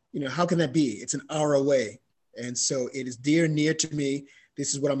America. How can that be? It's an hour away. And so it is dear and near to me.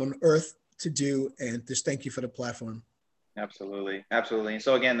 This is what I'm on earth to do. And just thank you for the platform. Absolutely. Absolutely. And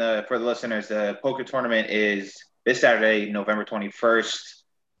so again, for the listeners, the poker tournament is this Saturday, November 21st.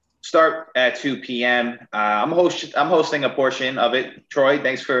 Start at 2 p.m. I'm hosting a portion of it. Troy,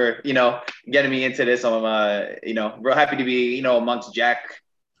 thanks for, getting me into this. I'm, real happy to be, amongst Jack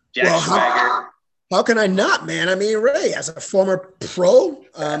Swagger. How can I not, man? I mean, Ray, as a former pro,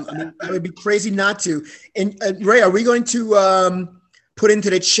 I would be crazy not to. And Ray, are we going to put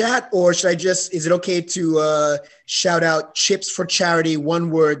into the chat, or is it okay to shout out chips for charity,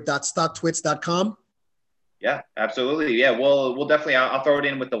 oneword.stocktwits.com? Yeah, absolutely. Yeah, we'll definitely, I'll throw it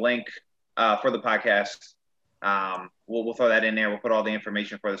in with the link for the podcast. We'll throw that in there. We'll put all the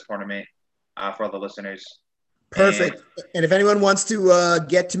information for this tournament for all the listeners. Perfect. And if anyone wants to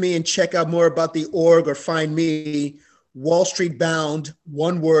get to me and check out more about the org or find me, Wall Street Bound,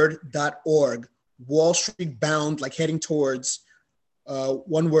 oneword.org. Wall Street Bound, like heading towards,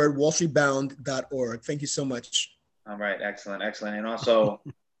 one word, wallstreetbound.org. Thank you so much. All right. Excellent. And also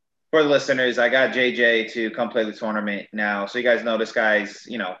for the listeners, I got JJ to come play the tournament now. So you guys know this guy's,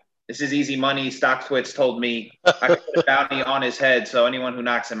 this is easy money. StockTwits told me I could put a bounty on his head. So anyone who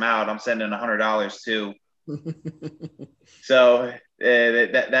knocks him out, I'm sending $100 to. So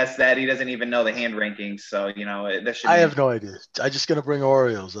that's that. He doesn't even know the hand rankings. So, that should I have no idea. I'm just going to bring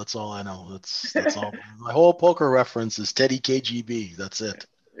Oreos. That's all I know. That's all. My whole poker reference is Teddy KGB. That's it.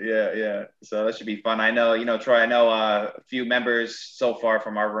 Yeah. So that should be fun. I know, Troy, a few members so far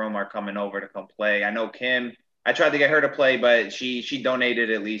from our room are coming over to come play. I know Kim, I tried to get her to play, but she donated.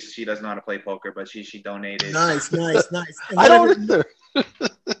 At least she doesn't know how to play poker, but she donated. Nice. I don't either.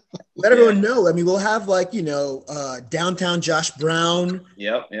 Let everyone know. I mean, we'll have downtown Josh Brown.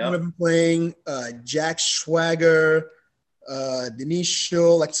 Yep. One of them playing, Jack Swagger, Denise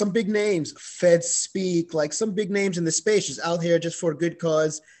Schull, like some big names, Fed Speak, like some big names in the space, just out here just for a good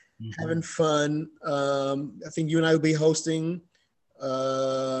cause, having fun. I think you and I will be hosting,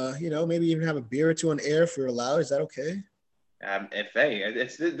 maybe even have a beer or two on air if we're allowed. Is that okay?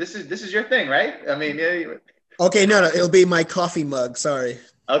 This is your thing, right? I mean, yeah. Okay, no, it'll be my coffee mug. Sorry.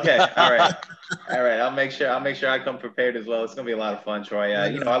 Okay, all right. I'll make sure I come prepared as well. It's gonna be a lot of fun, Troy. I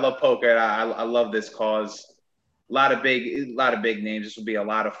love poker. And I love this cause. A lot of big names. This will be a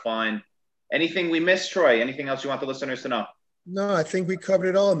lot of fun. Anything we missed, Troy? Anything else you want the listeners to know? No, I think we covered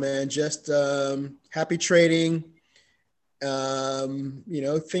it all, man. Just happy trading.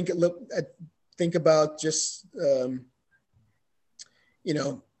 Think about just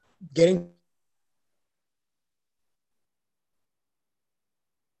getting.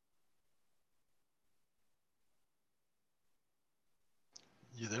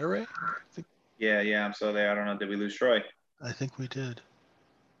 You there, Ray? Yeah, I'm still there. I don't know. Did we lose Troy? I think we did.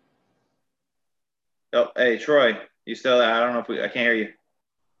 Oh, hey, Troy, you still there? I don't know if I can't hear you.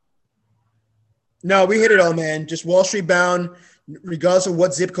 No, we hit it all, man. Just Wall Street Bound, regardless of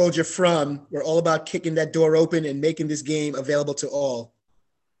what zip code you're from, we're all about kicking that door open and making this game available to all.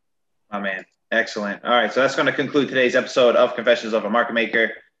 Oh, man. Excellent. All right, so that's going to conclude today's episode of Confessions of a Market Maker.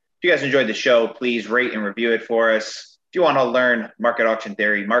 If you guys enjoyed the show, please rate and review it for us. If you want to learn market auction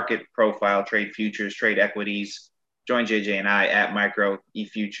theory, market profile, trade futures, trade equities, join JJ and I at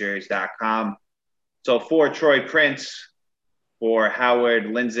microefutures.com. So for Troy Prince, for Howard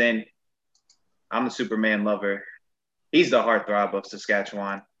Lindzon, I'm the Superman lover. He's the heartthrob of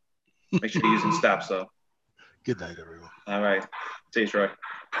Saskatchewan. Make sure you're using stops, though. Good night, everyone. All right. See you, Troy.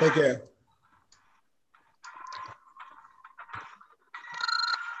 Take care.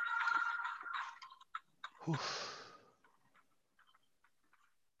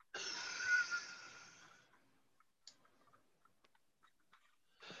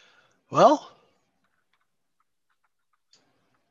 Well,